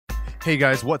Hey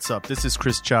guys, what's up? This is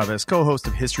Chris Chavez, co-host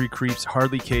of History Creeps,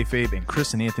 Hardly Kayfabe, and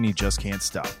Chris and Anthony Just Can't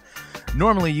Stop.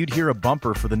 Normally, you'd hear a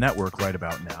bumper for the network right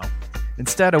about now.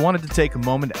 Instead, I wanted to take a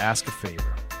moment to ask a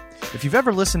favor. If you've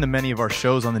ever listened to many of our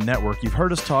shows on the network, you've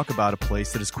heard us talk about a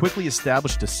place that has quickly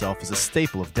established itself as a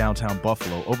staple of downtown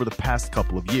Buffalo over the past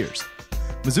couple of years.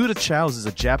 Mizuta Chow's is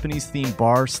a Japanese-themed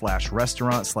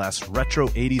bar/restaurant/retro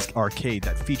 80s arcade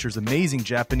that features amazing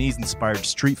Japanese-inspired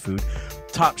street food,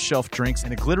 top-shelf drinks,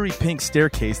 and a glittery pink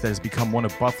staircase that has become one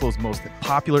of Buffalo's most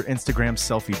popular Instagram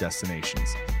selfie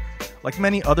destinations. Like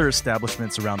many other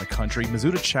establishments around the country,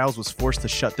 Mizuta Chow's was forced to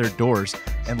shut their doors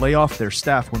and lay off their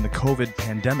staff when the COVID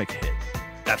pandemic hit.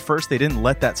 At first, they didn't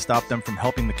let that stop them from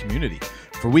helping the community.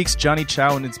 For weeks, Johnny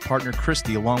Chow and his partner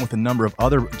Christy, along with a number of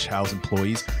other Chow's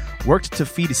employees, worked to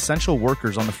feed essential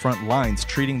workers on the front lines,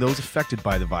 treating those affected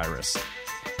by the virus.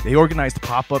 They organized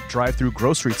pop-up drive-through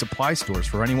grocery supply stores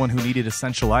for anyone who needed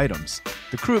essential items.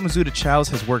 The crew at Mizuta Chow's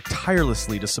has worked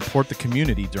tirelessly to support the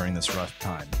community during this rough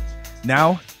time.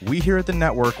 Now, we here at the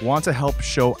network want to help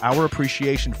show our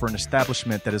appreciation for an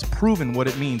establishment that has proven what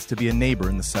it means to be a neighbor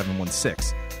in the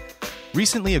 716.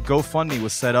 Recently, a GoFundMe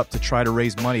was set up to try to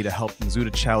raise money to help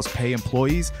Mizuta Chow's pay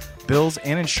employees, bills,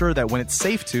 and ensure that when it's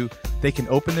safe to, they can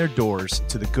open their doors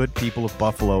to the good people of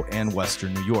Buffalo and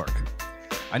Western New York.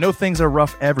 I know things are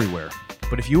rough everywhere,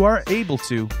 but if you are able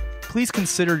to, please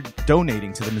consider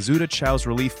donating to the Mizuta Chow's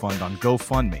Relief Fund on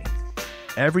GoFundMe.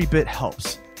 Every bit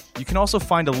helps. You can also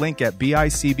find a link at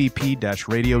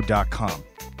bicbp-radio.com.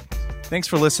 Thanks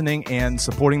for listening and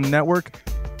supporting the network.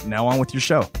 Now on with your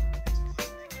show.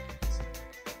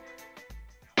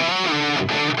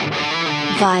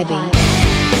 Vibing.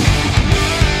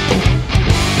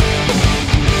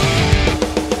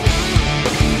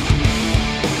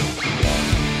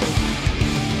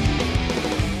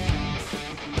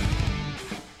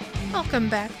 Welcome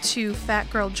back to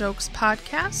Fat Girl Jokes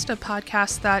Podcast, a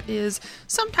podcast that is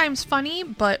sometimes funny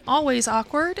but always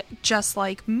awkward, just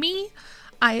like me.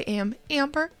 I am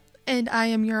Amber, and I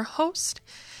am your host.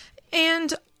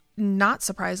 And not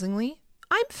surprisingly,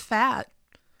 I'm fat.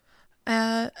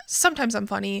 Sometimes I'm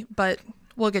funny, but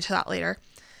we'll get to that later.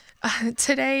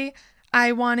 Today,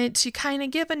 I wanted to kind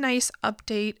of give a nice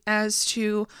update as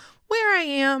to where I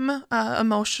am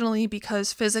emotionally,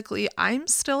 because physically I'm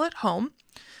still at home.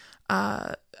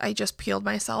 I just peeled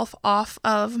myself off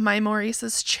of my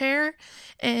Maurice's chair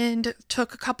and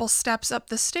took a couple steps up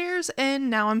the stairs, and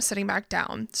now I'm sitting back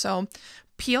down. So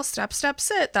peel, step,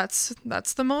 sit. That's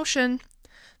the motion.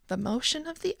 The motion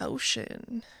of the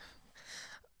ocean.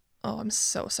 Oh, I'm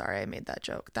so sorry I made that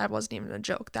joke. That wasn't even a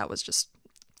joke. That was just,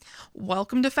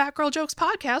 welcome to Fat Girl Jokes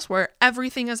Podcast, where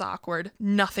everything is awkward,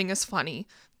 nothing is funny.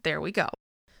 There we go.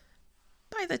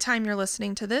 By the time you're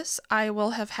listening to this, I will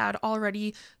have had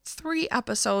already 3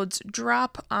 episodes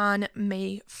drop on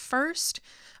May 1st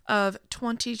of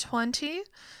 2020.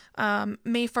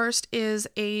 May 1st is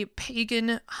a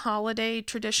pagan holiday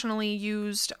traditionally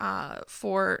used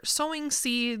for sowing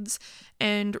seeds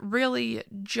and really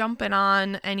jumping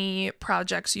on any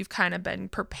projects you've kind of been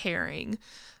preparing.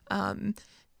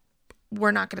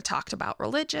 We're not going to talk about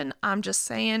religion. I'm just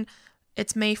saying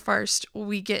it's May 1st.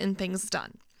 We getting things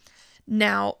done.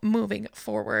 Now, moving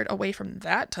forward away from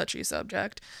that touchy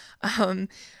subject,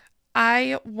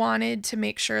 I wanted to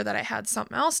make sure that I had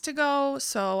something else to go,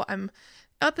 so I'm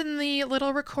up in the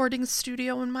little recording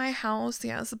studio in my house,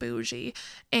 yeah, it's bougie,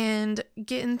 and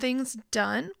getting things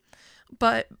done.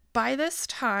 But by this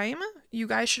time, you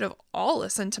guys should have all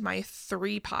listened to my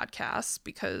 3 podcasts,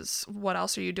 because what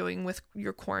else are you doing with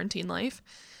your quarantine life?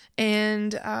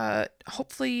 And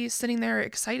hopefully sitting there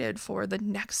excited for the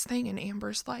next thing in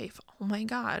Amber's life. Oh my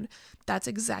God, that's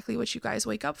exactly what you guys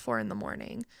wake up for in the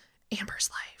morning. Amber's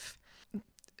life.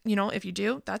 You know, if you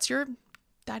do, that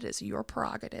is your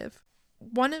prerogative.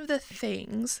 One of the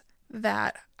things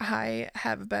that I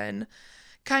have been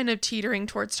kind of teetering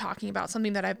towards talking about,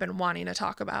 something that I've been wanting to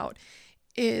talk about,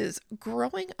 is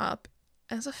growing up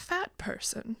as a fat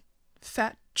person.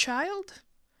 Fat child?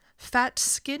 Fat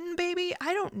skin baby?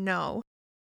 I don't know.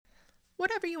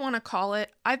 Whatever you want to call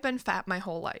it, I've been fat my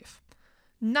whole life.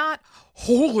 Not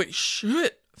holy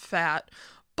shit fat,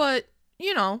 but,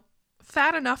 you know,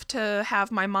 fat enough to have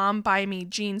my mom buy me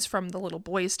jeans from the little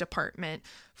boys department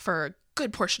for a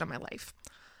good portion of my life.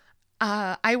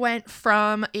 I went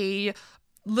from a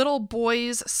little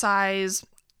boys size,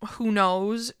 who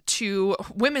knows, to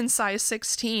women's size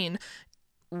 16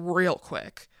 real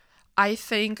quick. I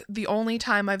think the only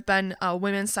time I've been a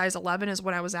women's size 11 is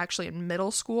when I was actually in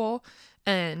middle school.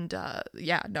 And I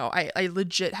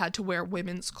legit had to wear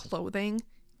women's clothing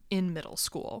in middle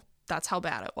school. That's how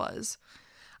bad it was.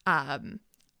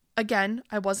 again,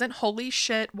 I wasn't holy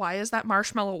shit, why is that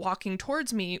marshmallow walking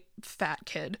towards me, fat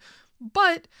kid?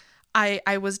 But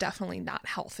I was definitely not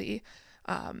healthy.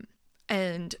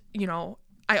 And, you know,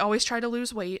 I always try to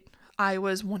lose weight. I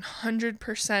was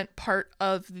 100% part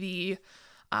of the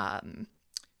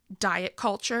diet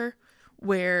culture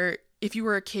where if you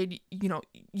were a kid, you know,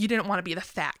 you didn't want to be the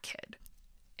fat kid.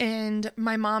 And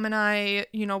my mom and I,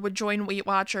 you know, would join Weight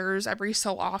Watchers every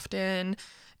so often,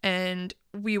 and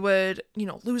we would, you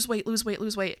know, lose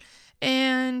weight,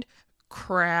 and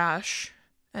crash,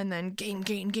 and then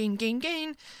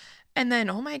gain. And then,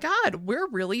 oh my God, we're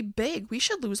really big. We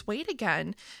should lose weight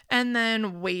again. And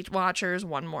then Weight Watchers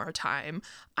one more time.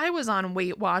 I was on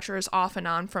Weight Watchers off and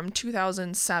on from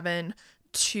 2007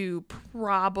 to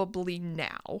probably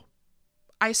now.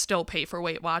 I still pay for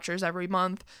Weight Watchers every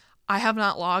month. I have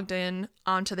not logged in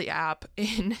onto the app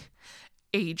in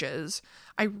ages.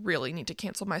 I really need to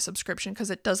cancel my subscription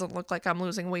because it doesn't look like I'm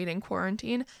losing weight in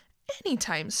quarantine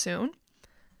anytime soon.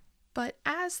 But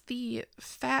as the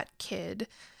fat kid,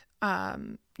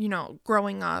 you know,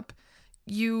 growing up,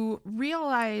 you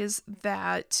realize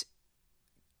that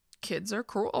kids are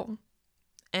cruel.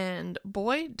 And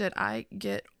boy, did I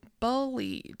get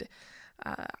bullied.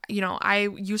 You know, I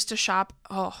used to shop,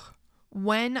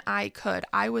 when I could.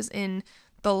 I was in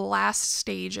the last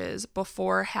stages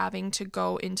before having to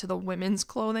go into the women's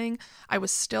clothing. I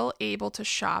was still able to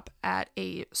shop at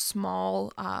a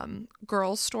small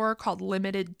girls store called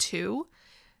Limited 2.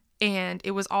 And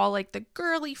it was all like the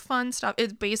girly fun stuff.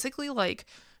 It's basically like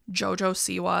JoJo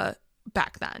Siwa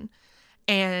back then.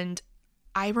 And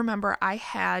I remember I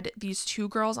had these two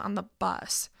girls on the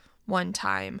bus one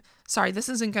time. Sorry, this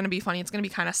isn't going to be funny. It's going to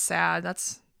be kind of sad.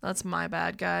 That's my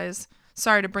bad, guys.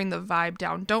 Sorry to bring the vibe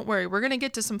down. Don't worry. We're going to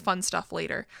get to some fun stuff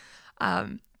later.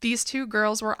 These two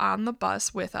girls were on the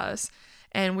bus with us,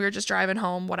 and we were just driving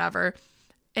home, whatever.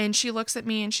 And she looks at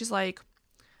me and she's like,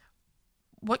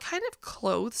 what kind of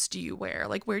clothes do you wear?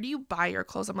 Like, where do you buy your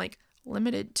clothes? I'm like,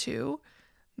 Limited 2.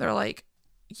 They're like,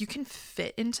 you can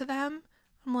fit into them?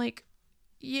 I'm like,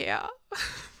 yeah.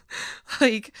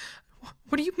 Like,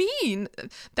 what do you mean?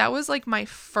 That was like my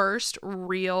first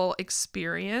real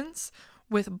experience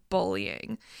with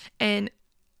bullying. And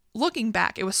looking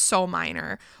back, it was so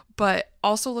minor. But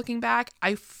also looking back,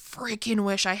 I freaking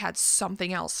wish I had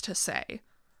something else to say.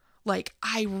 Like,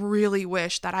 I really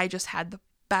wish that I just had the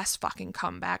best fucking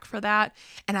comeback for that,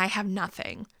 and I have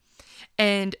nothing.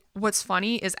 And what's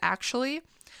funny is actually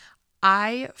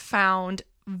I found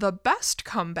the best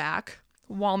comeback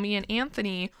while me and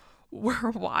Anthony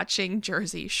were watching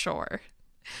Jersey Shore.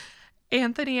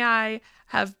 Anthony and I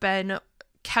have been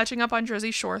catching up on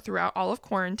Jersey Shore throughout all of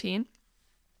quarantine.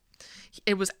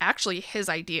 It was actually his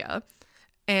idea,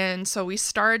 and so we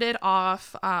started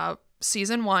off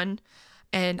season 1.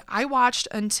 And I watched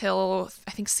until,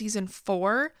 I think, season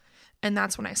 4, and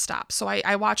that's when I stopped. So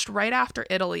I watched right after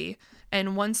Italy,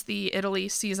 and once the Italy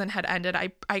season had ended,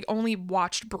 I only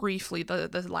watched briefly the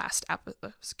last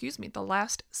the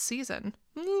last season.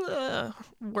 Ugh,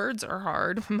 words are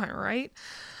hard, am I right?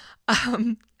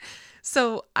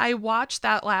 So I watched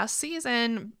that last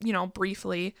season, you know,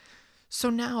 briefly. So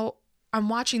now I'm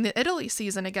watching the Italy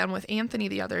season again with Anthony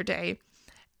the other day,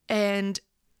 and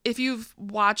if you've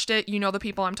watched it, you know the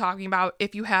people I'm talking about.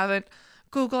 If you haven't,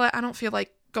 Google it. I don't feel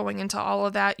like going into all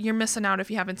of that. You're missing out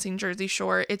if you haven't seen Jersey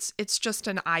Shore. It's just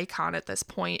an icon at this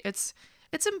point. It's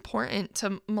important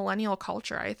to millennial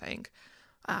culture, I think.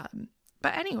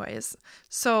 But anyways,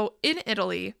 so in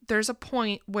Italy, there's a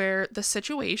point where the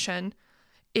situation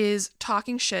is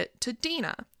talking shit to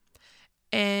Dina.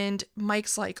 And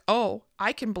Mike's like, oh,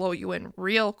 I can blow you in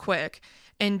real quick.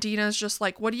 And Dina's just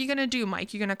like, what are you going to do,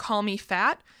 Mike? You going to call me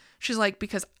fat? She's like,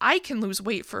 because I can lose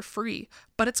weight for free,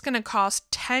 but it's going to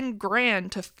cost 10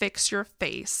 grand to fix your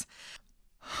face.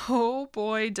 Oh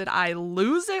boy, did I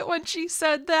lose it when she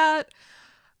said that.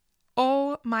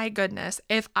 Oh my goodness.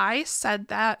 If I said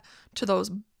that to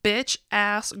those bitch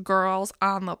ass girls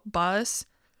on the bus,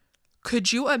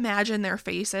 could you imagine their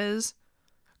faces?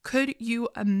 Could you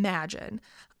imagine?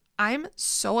 I'm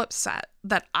so upset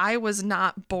that I was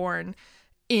not born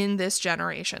in this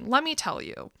generation. Let me tell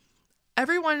you,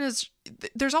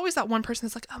 there's always that one person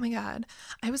that's like, oh my God,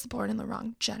 I was born in the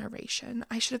wrong generation.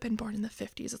 I should have been born in the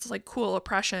 50s. It's like cool,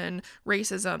 oppression,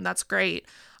 racism. That's great.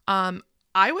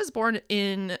 I was born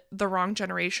in the wrong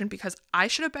generation because I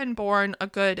should have been born a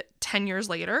good 10 years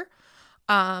later.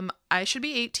 I should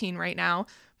be 18 right now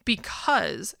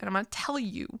because, and I'm going to tell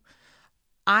you,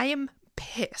 I am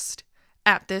pissed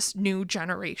at this new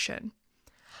generation.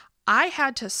 I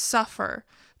had to suffer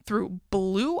through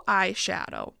blue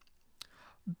eyeshadow,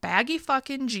 baggy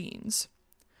fucking jeans,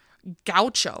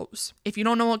 Gauchos. If you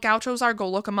don't know what gauchos are, go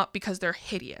look them up because they're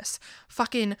hideous.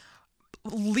 Fucking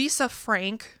Lisa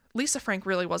Frank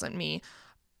really wasn't me.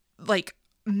 Like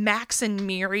Max and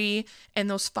Miri and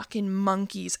those fucking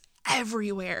monkeys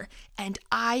everywhere. And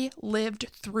I lived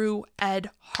through Ed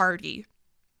Hardy.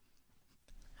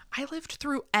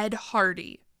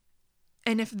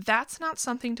 And if that's not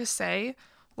something to say,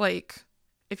 like,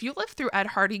 if you lived through Ed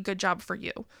Hardy, good job for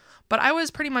you. But I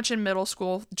was pretty much in middle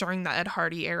school during the Ed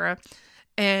Hardy era,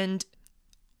 and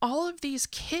all of these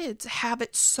kids have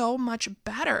it so much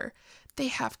better. They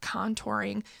have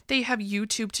contouring. They have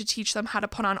YouTube to teach them how to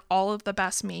put on all of the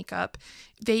best makeup.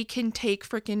 They can take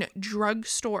freaking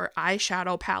drugstore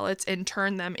eyeshadow palettes and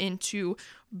turn them into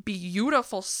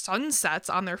beautiful sunsets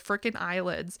on their freaking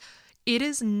eyelids. It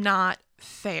is not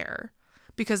fair,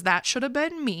 because that should have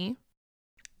been me.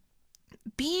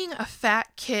 Being a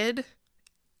fat kid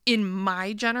in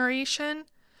my generation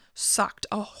sucked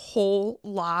a whole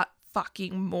lot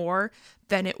fucking more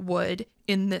than it would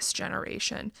in this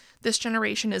generation. This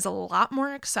generation is a lot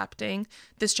more accepting.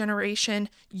 This generation,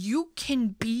 you can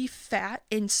be fat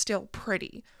and still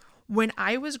pretty. When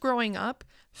I was growing up,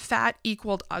 fat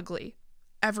equaled ugly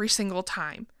every single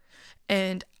time.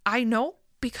 And I know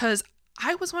because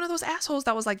I was one of those assholes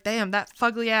that was like, damn, that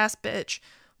fugly ass bitch.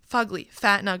 Fugly,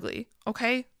 fat and ugly.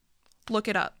 Okay? Look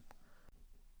it up.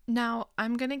 Now,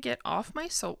 I'm going to get off my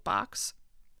soapbox,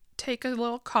 take a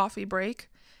little coffee break,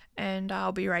 and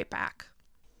I'll be right back.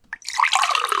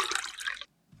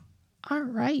 All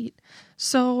right.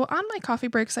 So on my coffee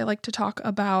breaks, I like to talk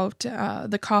about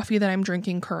the coffee that I'm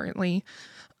drinking currently,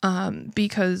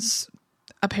 because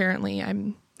apparently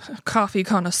I'm a coffee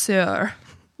connoisseur.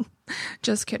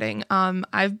 Just kidding.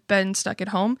 I've been stuck at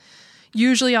home.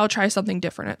 Usually I'll try something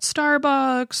different at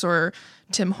Starbucks or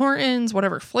Tim Hortons,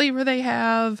 whatever flavor they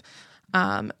have.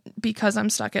 Because I'm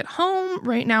stuck at home,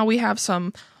 right now we have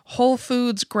some Whole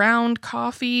Foods ground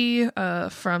coffee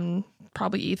from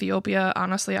probably Ethiopia.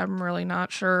 Honestly, I'm really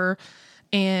not sure.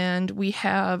 And we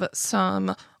have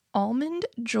some Almond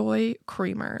Joy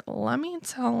Creamer. Let me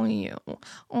tell you,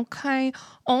 okay,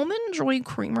 Almond Joy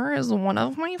Creamer is one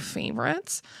of my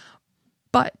favorites.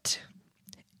 But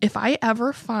if I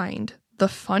ever find the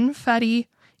Funfetti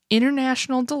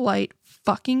International Delight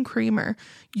fucking creamer,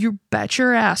 you bet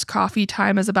your ass coffee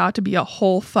time is about to be a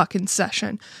whole fucking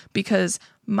session, because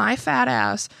my fat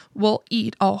ass will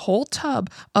eat a whole tub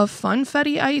of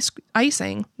Funfetti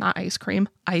icing, not ice cream,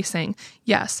 icing.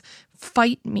 Yes,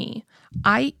 fight me.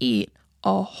 I eat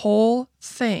a whole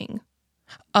thing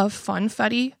of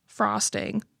Funfetti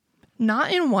frosting,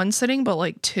 not in one sitting, but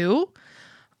like two.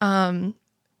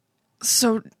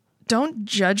 So don't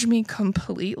judge me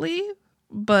completely,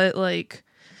 but like,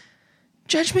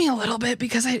 judge me a little bit,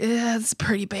 because it's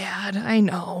pretty bad. I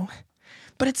know,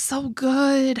 but it's so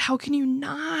good. How can you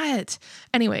not?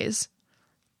 Anyways,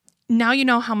 now you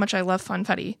know how much I love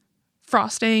Funfetti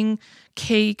frosting,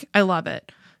 cake. I love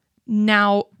it.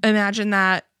 Now imagine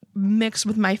that mixed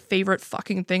with my favorite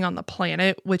fucking thing on the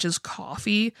planet, which is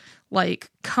coffee. Like,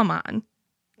 come on.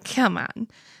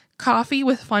 Coffee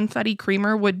with Funfetti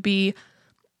creamer would be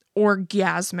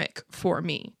orgasmic for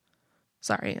me.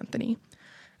 Sorry, Anthony.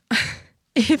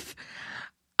 If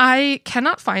I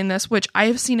cannot find this, which I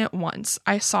have seen it once.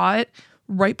 I saw it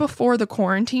right before the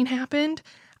quarantine happened.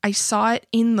 I saw it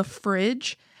in the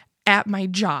fridge at my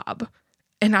job,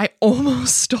 and I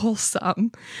almost stole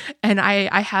some. And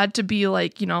I had to be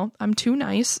like, I'm too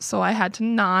nice, so I had to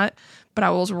not, but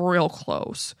I was real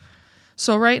close.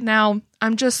 So right now,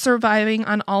 I'm just surviving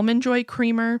on Almond Joy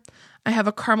Creamer. I have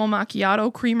a caramel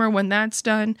macchiato creamer when that's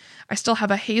done. I still have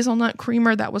a hazelnut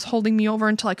creamer that was holding me over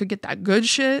until I could get that good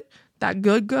shit, that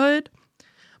good.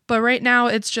 But right now,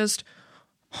 it's just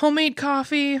homemade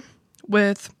coffee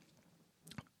with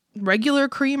regular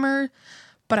creamer.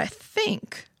 But I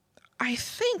think I'm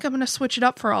going to switch it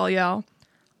up for all y'all.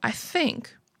 I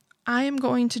think I am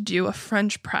going to do a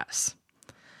French press.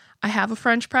 I have a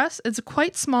French press. It's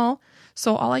quite small,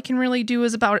 so all I can really do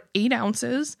is about 8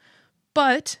 ounces.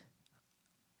 But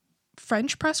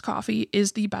French press coffee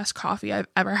is the best coffee I've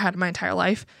ever had in my entire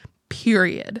life,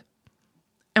 period.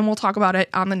 And we'll talk about it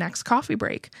on the next coffee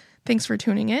break. Thanks for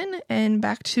tuning in, and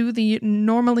back to the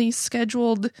normally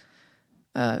scheduled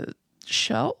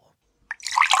show.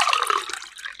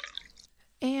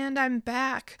 And I'm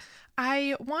back.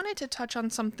 I wanted to touch on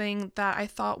something that I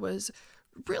thought was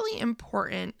really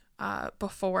important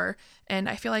before, and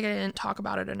I feel like I didn't talk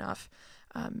about it enough.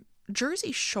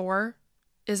 Jersey Shore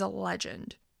is a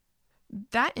legend.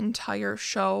 That entire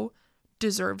show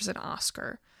deserves an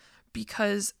Oscar,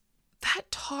 because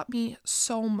that taught me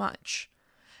so much.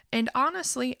 And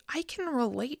honestly, I can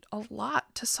relate a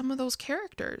lot to some of those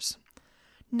characters.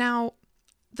 Now,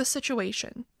 the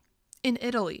situation in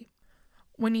Italy,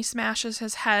 when he smashes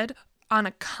his head on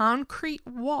a concrete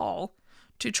wall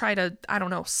to try to, I don't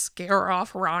know, scare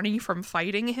off Ronnie from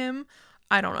fighting him.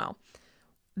 I don't know.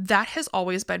 That has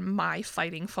always been my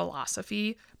fighting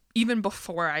philosophy, even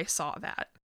before I saw that.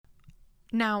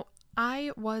 Now,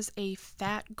 I was a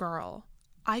fat girl.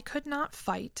 I could not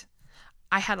fight.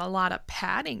 I had a lot of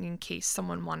padding in case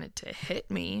someone wanted to hit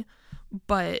me,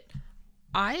 but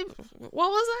what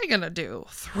was I gonna do?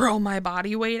 Throw my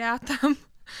body weight at them?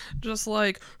 Just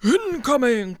like,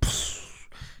 incoming,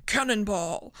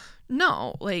 cannonball.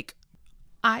 No, like,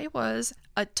 I was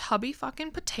a tubby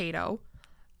fucking potato,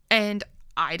 and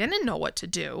I didn't know what to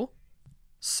do.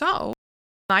 So,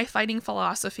 my fighting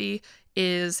philosophy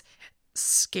is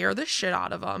scare the shit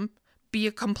out of them, be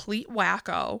a complete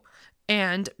wacko,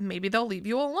 and maybe they'll leave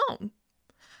you alone.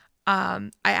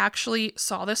 I actually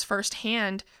saw this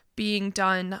firsthand being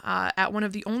done at one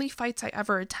of the only fights I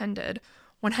ever attended.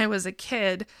 When I was a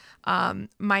kid,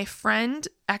 my friend,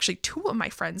 actually 2 of my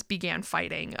friends began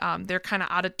fighting. They're kind of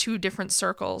out of 2 different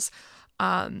circles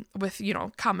with,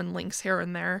 common links here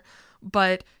and there.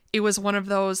 But it was one of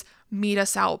those meet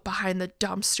us out behind the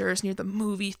dumpsters near the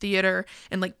movie theater,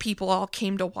 and like people all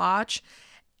came to watch.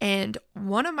 And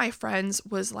one of my friends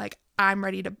was like, I'm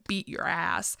ready to beat your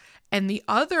ass. And the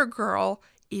other girl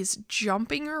is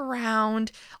jumping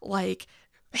around like,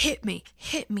 hit me,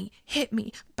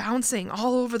 bouncing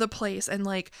all over the place. And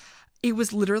like, it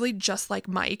was literally just like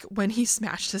Mike when he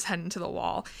smashed his head into the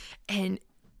wall. And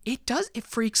it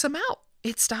freaks him out.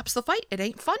 It stops the fight. It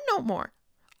ain't fun no more.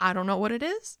 I don't know what it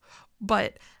is,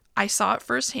 but I saw it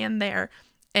firsthand there.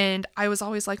 And I was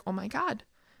always like, oh my God,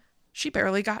 she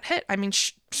barely got hit. I mean,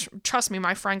 trust me,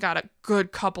 my friend got a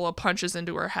good couple of punches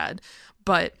into her head,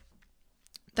 but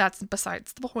that's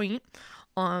besides the point.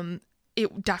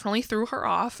 It definitely threw her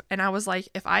off. And I was like,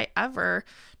 if I ever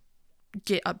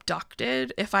get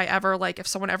abducted, if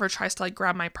someone ever tries to like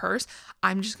grab my purse,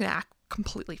 I'm just going to act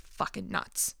completely fucking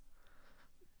nuts.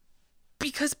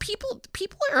 Because people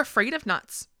are afraid of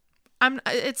nuts.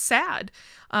 It's sad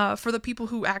for the people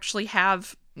who actually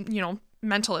have,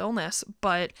 mental illness.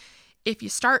 But if you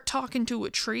start talking to a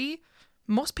tree,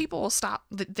 most people will stop.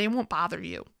 They won't bother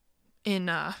you. In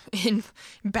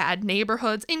bad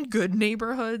neighborhoods, in good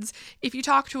neighborhoods. If you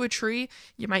talk to a tree,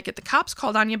 you might get the cops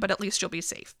called on you, but at least you'll be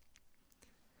safe.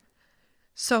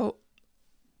 So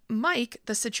Mike,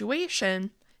 the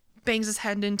situation, bangs his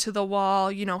head into the wall.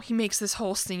 He makes this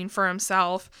whole scene for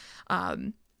himself.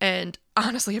 And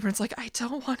honestly, everyone's like, I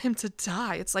don't want him to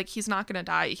die. It's like, he's not going to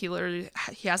die. He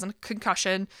has a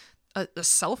concussion, a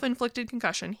self-inflicted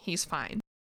concussion. He's fine.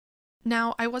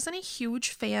 Now, I wasn't a huge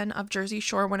fan of Jersey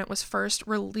Shore when it was first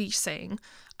releasing.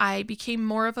 I became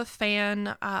more of a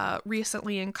fan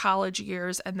recently in college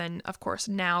years, and then, of course,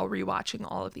 now rewatching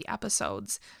all of the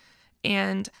episodes.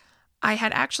 And I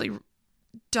had actually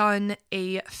done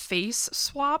a face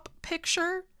swap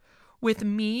picture with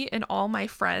me and all my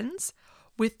friends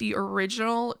with the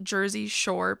original Jersey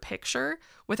Shore picture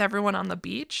with everyone on the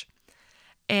beach.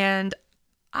 And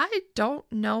I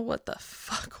don't know what the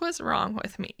fuck was wrong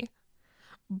with me.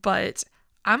 But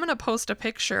I'm going to post a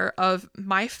picture of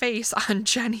my face on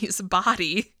Jenny's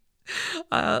body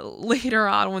later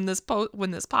on when this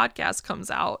podcast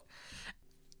comes out.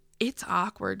 It's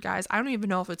awkward, guys. I don't even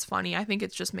know if it's funny. I think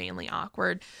it's just mainly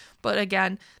awkward. But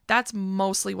again, that's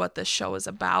mostly what this show is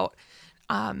about.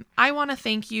 I want to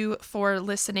thank you for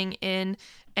listening in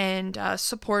and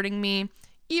supporting me.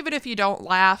 Even if you don't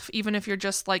laugh, even if you're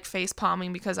just like face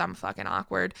palming because I'm fucking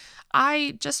awkward,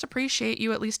 I just appreciate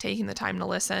you at least taking the time to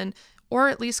listen or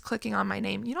at least clicking on my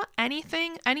name. Any of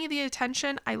the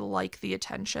attention, I like the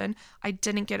attention. I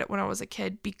didn't get it when I was a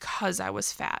kid because I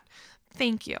was fat.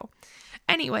 Thank you.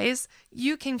 Anyways,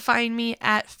 you can find me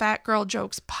at Fat Girl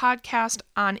Jokes Podcast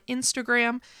on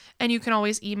Instagram, and you can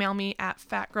always email me at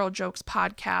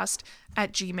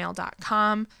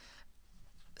fatgirljokespodcast@gmail.com.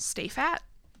 Stay fat.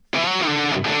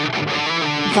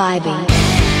 Vibing.